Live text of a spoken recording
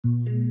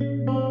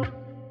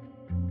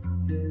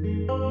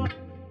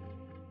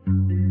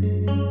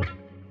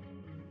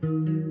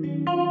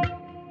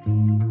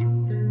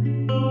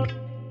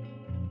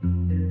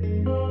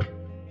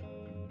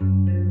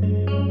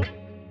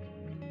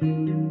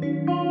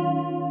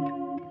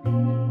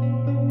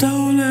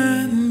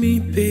me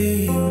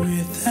be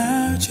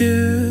without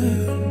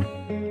you,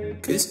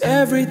 'cause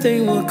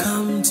everything will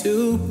come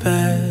to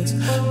pass.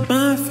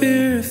 My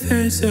fear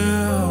fades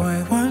away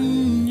when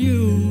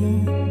you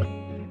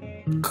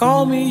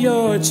call me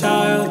your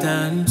child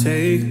and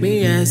take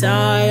me as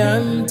I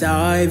am,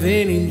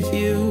 diving in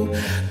you.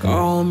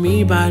 Call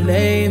me by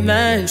name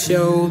and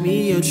show me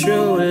your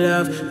true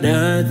love.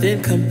 Nothing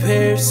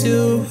compares to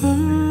who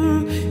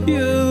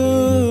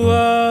you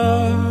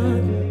are.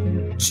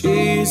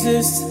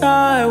 Jesus,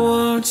 I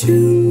want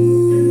you.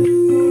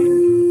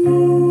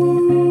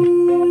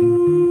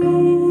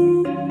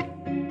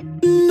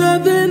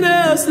 Nothing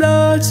else,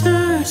 Lord,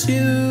 touch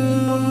you.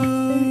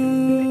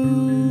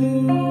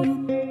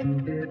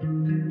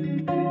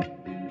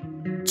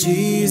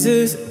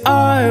 Jesus,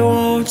 I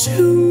want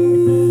you.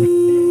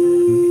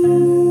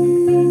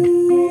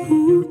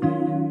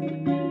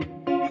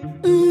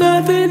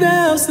 Nothing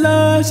else,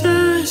 Lord,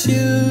 just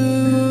you.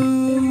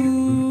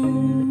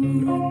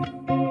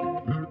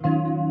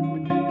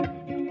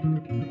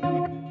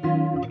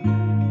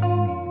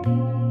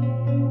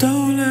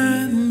 Don't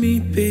let me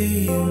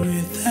be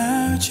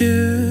without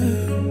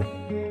you,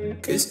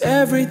 'cause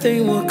everything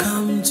will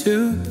come to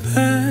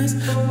pass.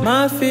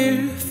 My fear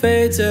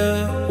fades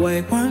away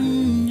when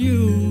you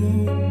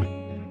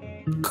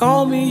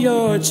call me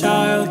your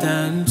child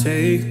and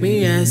take me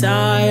as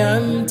I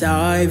am,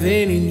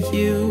 diving in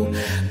you.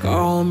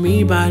 Call me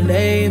by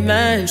name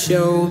and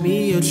show me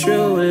your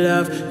true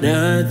love.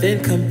 Nothing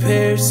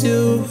compares to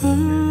who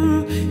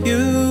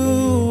you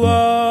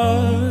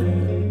are.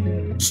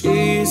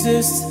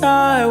 Jesus,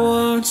 I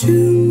want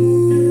you.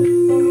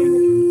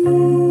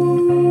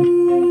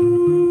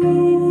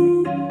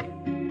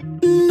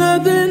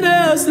 Nothing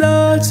else,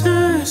 Lord,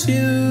 just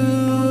you.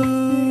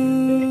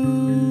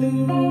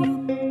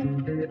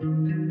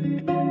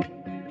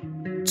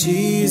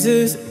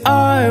 Jesus,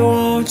 I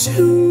want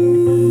you.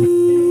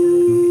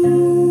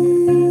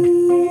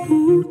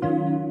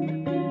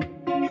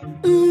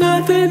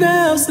 Nothing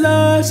else,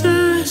 Lord,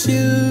 just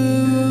you.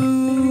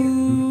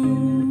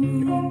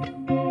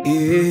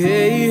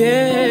 Yeah, yeah.